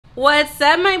What's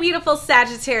up, my beautiful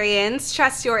Sagittarians?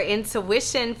 Trust your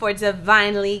intuition for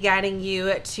divinely guiding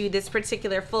you to this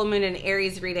particular full moon in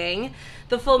Aries reading.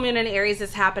 The full moon in Aries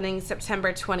is happening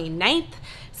September 29th.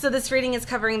 So this reading is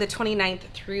covering the 29th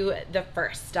through the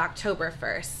 1st, October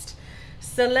 1st.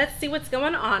 So let's see what's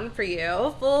going on for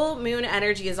you. Full moon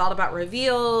energy is all about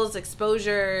reveals,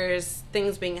 exposures,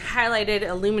 things being highlighted,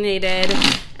 illuminated.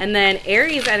 And then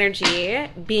Aries energy,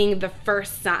 being the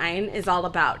first sign, is all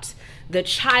about the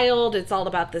child. It's all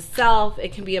about the self.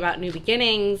 It can be about new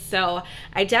beginnings. So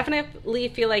I definitely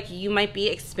feel like you might be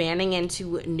expanding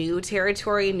into new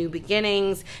territory, new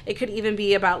beginnings. It could even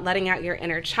be about letting out your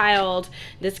inner child.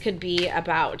 This could be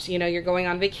about, you're going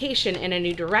on vacation in a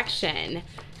new direction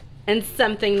and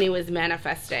something new is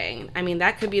manifesting. I mean,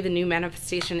 that could be the new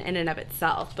manifestation in and of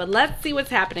itself. But let's see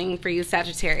what's happening for you,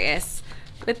 Sagittarius,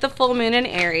 with the full moon in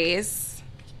Aries.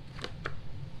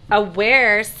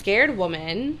 Aware, scared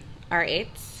woman. All right.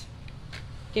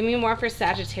 Give me more for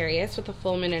Sagittarius with the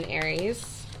full moon in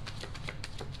Aries.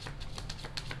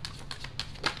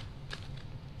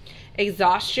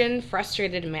 Exhaustion,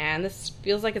 frustrated man. This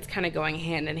feels like it's kind of going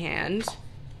hand in hand.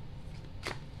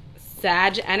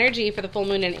 Sag energy for the full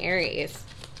moon in Aries.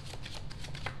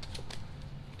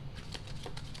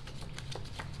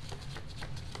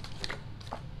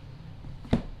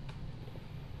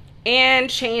 And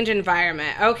change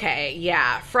environment. Okay,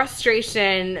 yeah.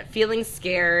 Frustration, feeling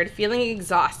scared, feeling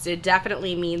exhausted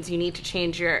definitely means you need to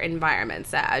change your environment,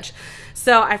 Sag.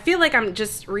 So I feel like I'm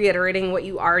just reiterating what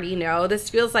you already know. This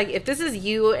feels like if this is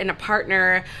you and a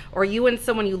partner, or you and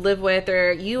someone you live with,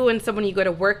 or you and someone you go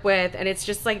to work with, and it's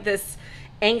just like this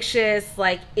anxious,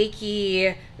 like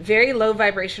icky, very low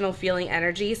vibrational feeling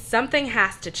energy, something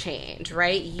has to change,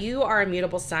 right? You are a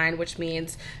mutable sign, which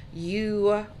means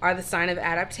you are the sign of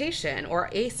adaptation, or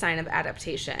a sign of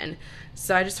adaptation.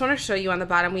 So I just want to show you on the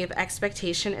bottom, we have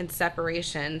expectation and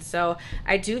separation. So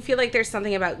I do feel like there's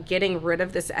something about getting rid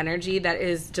of this energy that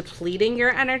is depleting your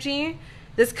energy.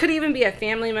 This could even be a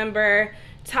family member.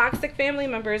 Toxic family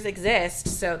members exist,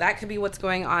 so that could be what's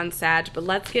going on, Sag. But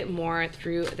let's get more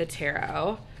through the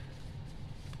tarot.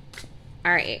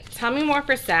 All right, tell me more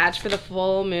for Sag for the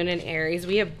full moon in Aries.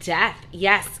 We have death.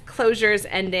 Yes, closures,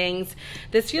 endings.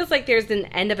 This feels like there's an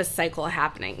end of a cycle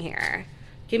happening here.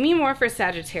 Give me more for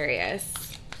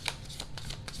Sagittarius.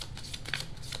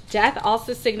 Death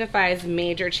also signifies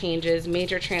major changes,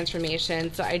 major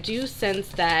transformation. So I do sense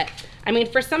that, I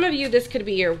mean, for some of you, this could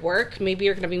be your work. Maybe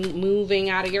you're going to be moving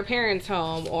out of your parents'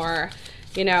 home, or,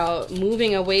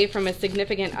 moving away from a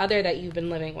significant other that you've been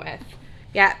living with.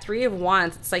 Yeah, Three of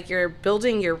Wands. It's like you're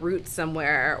building your roots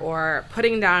somewhere, or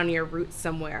putting down your roots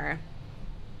somewhere.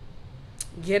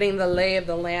 Getting the lay of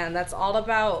the land. That's all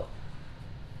about,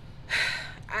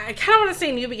 I kind of want to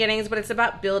say new beginnings, but it's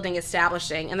about building,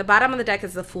 establishing. And the bottom of the deck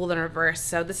is the Fool in reverse.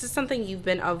 So this is something you've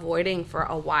been avoiding for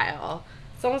a while.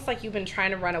 It's almost like you've been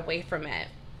trying to run away from it.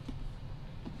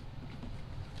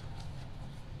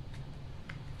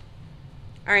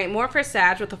 All right, more for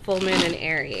Sag with the full moon in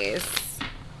Aries.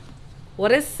 What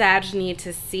does Sag need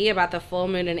to see about the full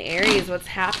moon in Aries? What's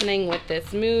happening with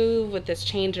this move, with this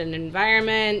change in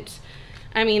environment?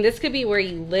 I mean, this could be where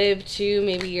you live too.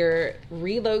 Maybe you're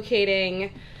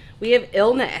relocating. We have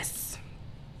illness,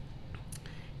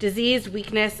 disease,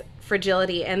 weakness,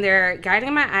 fragility, and they're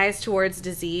guiding my eyes towards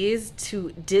disease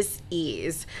to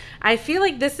dis-ease. I feel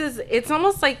like it's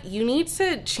almost like you need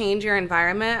to change your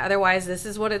environment. Otherwise, this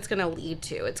is what it's going to lead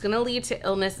to. It's going to lead to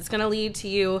illness. It's going to lead to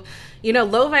you,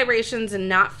 low vibrations and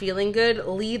not feeling good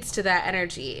leads to that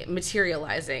energy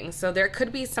materializing. So there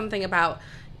could be something about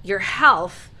your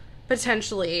health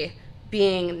potentially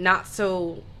being not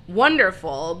so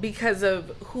wonderful because of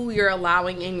who you're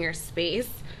allowing in your space,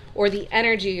 or the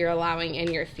energy you're allowing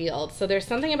in your field. So there's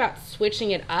something about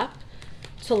switching it up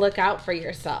to look out for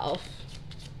yourself.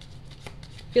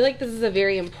 I feel like this is a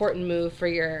very important move for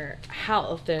your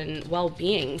health and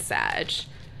well-being, Sag.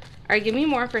 All right, give me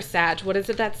more for Sag. What is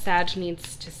it that Sag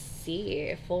needs to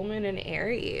see? Full moon in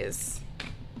Aries.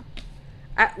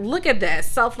 Look at this.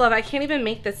 Self-love. I can't even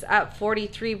make this up.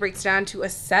 43 breaks down to a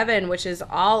 7, which is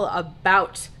all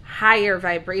about higher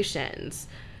vibrations.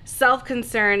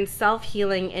 Self-concern,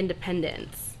 self-healing,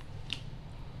 independence.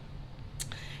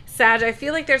 Sag, I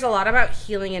feel like there's a lot about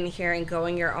healing in here and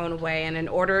going your own way. And in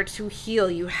order to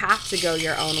heal, you have to go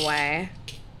your own way.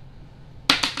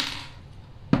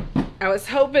 I was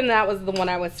hoping that was the one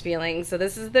I was feeling. So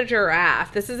this is the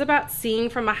Giraffe. This is about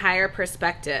seeing from a higher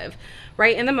perspective,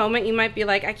 right? In the moment, you might be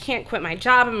like, I can't quit my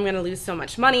job. I'm going to lose so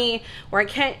much money, or I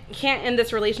can't end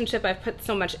this relationship. I've put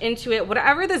so much into it.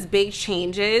 Whatever this big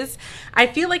change is, I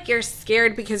feel like you're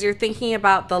scared because you're thinking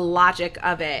about the logic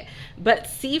of it. But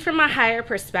see from a higher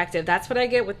perspective. That's what I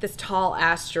get with this tall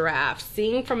ass giraffe.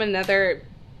 Seeing from another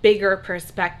bigger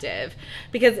perspective,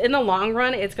 because in the long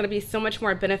run it's going to be so much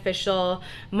more beneficial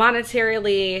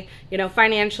monetarily, you know,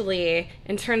 financially,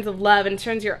 in terms of love, in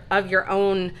terms of your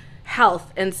own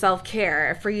health and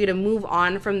self-care, for you to move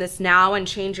on from this now and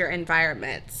change your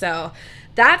environment. So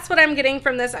that's what I'm getting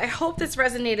from this. I hope this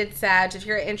resonated, Sag. If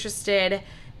you're interested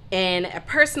in a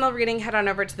personal reading, head on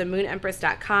over to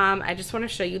themoonempress.com. I just want to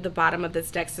show you the bottom of this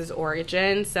deck's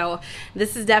origin. So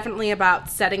this is definitely about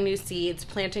setting new seeds,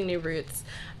 planting new roots.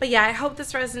 But yeah, I hope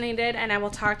this resonated, and I will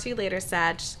talk to you later,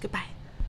 Sag. Goodbye.